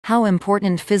How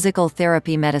important physical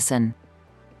therapy medicine.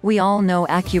 We all know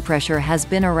acupressure has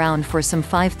been around for some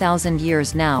 5,000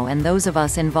 years now, and those of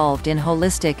us involved in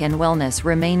holistic and wellness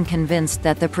remain convinced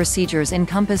that the procedures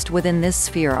encompassed within this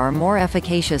sphere are more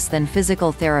efficacious than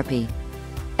physical therapy.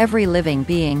 Every living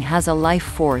being has a life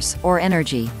force, or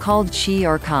energy, called chee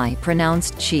or chi,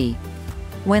 pronounced chee.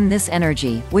 When this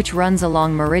energy, which runs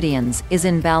along meridians, is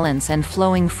in balance and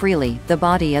flowing freely, the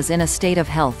body is in a state of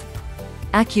health.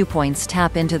 Acupoints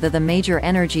tap into the major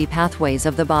energy pathways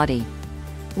of the body.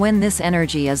 When this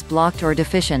energy is blocked or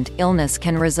deficient, illness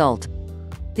can result.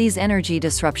 These energy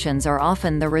disruptions are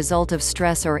often the result of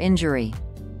stress or injury.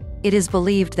 It is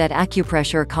believed that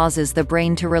acupressure causes the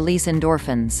brain to release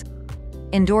endorphins.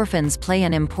 Endorphins play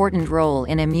an important role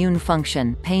in immune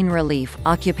function, pain relief,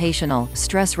 occupational,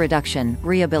 stress reduction,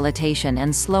 rehabilitation,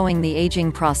 and slowing the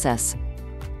aging process.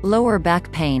 Lower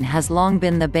back pain has long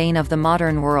been the bane of the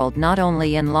modern world, not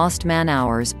only in lost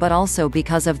man-hours but also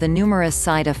because of the numerous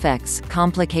side effects,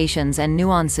 complications and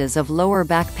nuances of lower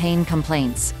back pain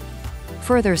complaints.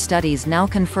 Further studies now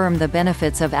confirm the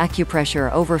benefits of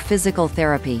acupressure over physical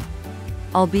therapy.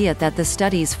 Albeit that the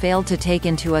studies failed to take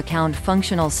into account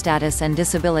functional status and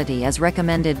disability as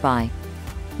recommended by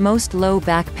most low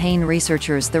back pain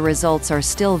researchers, the results are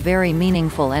still very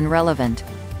meaningful and relevant.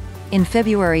 In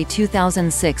February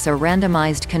 2006, a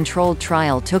randomized controlled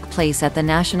trial took place at the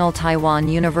National Taiwan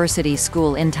University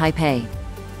School in Taipei.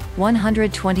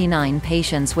 129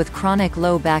 patients with chronic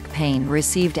low back pain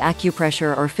received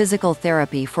acupressure or physical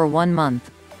therapy for 1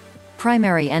 month.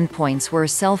 Primary endpoints were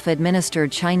self-administered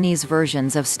Chinese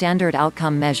versions of standard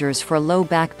outcome measures for low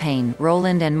back pain,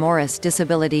 Rowland and Morris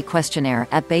Disability Questionnaire,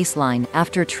 at baseline,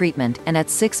 after treatment, and at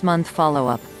 6-month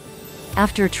follow-up.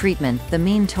 After treatment, the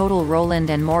mean total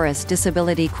Rowland and Morris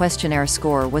Disability Questionnaire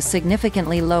score was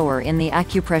significantly lower in the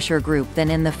acupressure group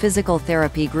than in the physical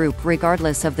therapy group,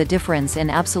 regardless of the difference in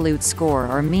absolute score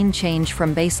or mean change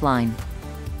from baseline.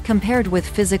 Compared with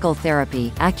physical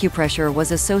therapy, acupressure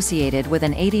was associated with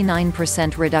an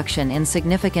 89% reduction in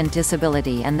significant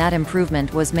disability, and that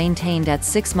improvement was maintained at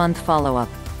 6-month follow-up.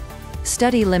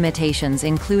 Study limitations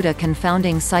include a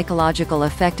confounding psychological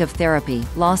effect of therapy,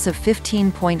 loss of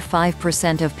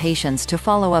 15.5% of patients to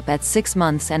follow-up at 6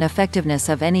 months, and effectiveness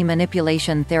of any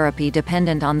manipulation therapy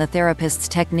dependent on the therapist's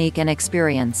technique and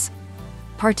experience.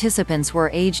 Participants were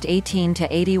aged 18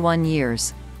 to 81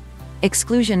 years.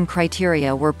 Exclusion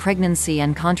criteria were pregnancy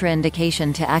and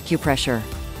contraindication to acupressure.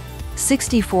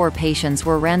 64 patients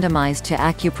were randomized to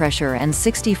acupressure and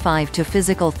 65 to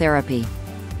physical therapy.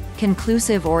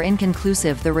 Conclusive or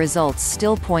inconclusive, the results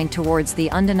still point towards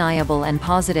the undeniable and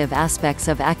positive aspects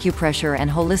of acupressure and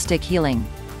holistic healing.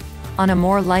 On a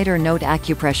more lighter note,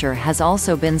 acupressure has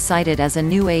also been cited as a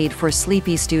new aid for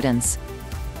sleepy students.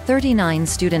 39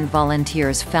 student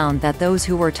volunteers found that those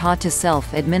who were taught to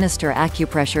self-administer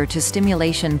acupressure to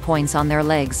stimulation points on their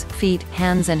legs, feet,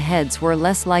 hands and heads were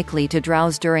less likely to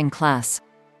drowse during class.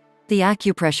 The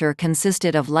acupressure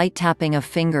consisted of light tapping of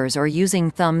fingers or using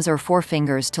thumbs or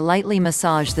forefingers to lightly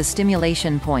massage the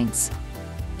stimulation points.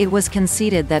 It was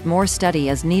conceded that more study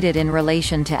is needed in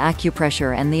relation to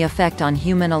acupressure and the effect on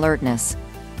human alertness.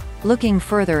 Looking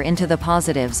further into the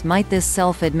positives, might this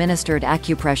self-administered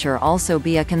acupressure also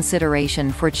be a consideration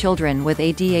for children with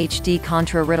ADHD?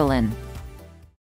 Contra Ritalin.